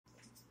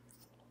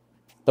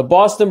The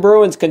Boston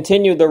Bruins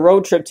continue the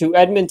road trip to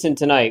Edmonton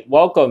tonight.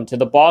 Welcome to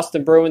the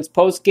Boston Bruins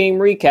post-game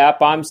recap.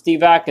 I'm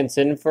Steve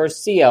Atkinson for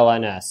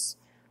CLNS,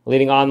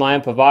 leading online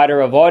provider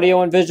of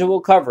audio and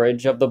visual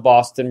coverage of the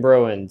Boston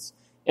Bruins.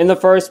 In the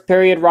first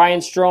period,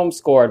 Ryan Strome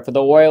scored for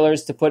the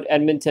Oilers to put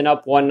Edmonton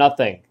up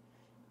 1-0.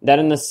 Then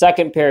in the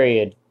second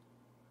period,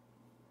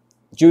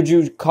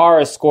 Juju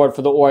Kara scored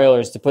for the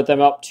Oilers to put them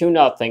up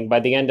 2-0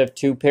 by the end of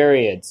 2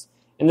 periods.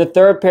 In the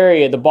third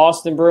period, the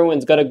Boston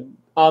Bruins got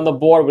on the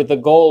board with a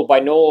goal by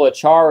Noel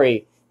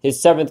Acciari,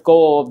 his 7th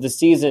goal of the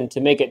season,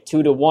 to make it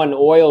 2-1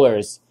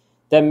 Oilers.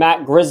 Then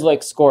Matt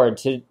Grzelck scored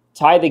to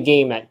tie the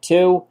game at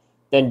 2.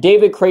 Then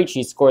David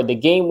Krejci scored the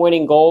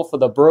game-winning goal for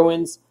the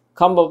Bruins,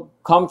 come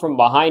from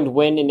behind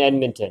win in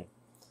Edmonton.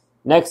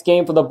 Next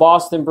game for the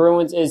Boston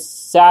Bruins is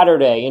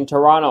Saturday in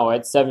Toronto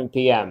at 7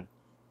 p.m.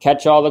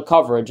 Catch all the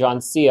coverage on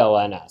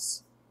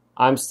CLNS.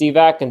 I'm Steve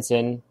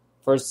Atkinson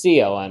for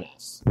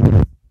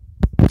CLNS.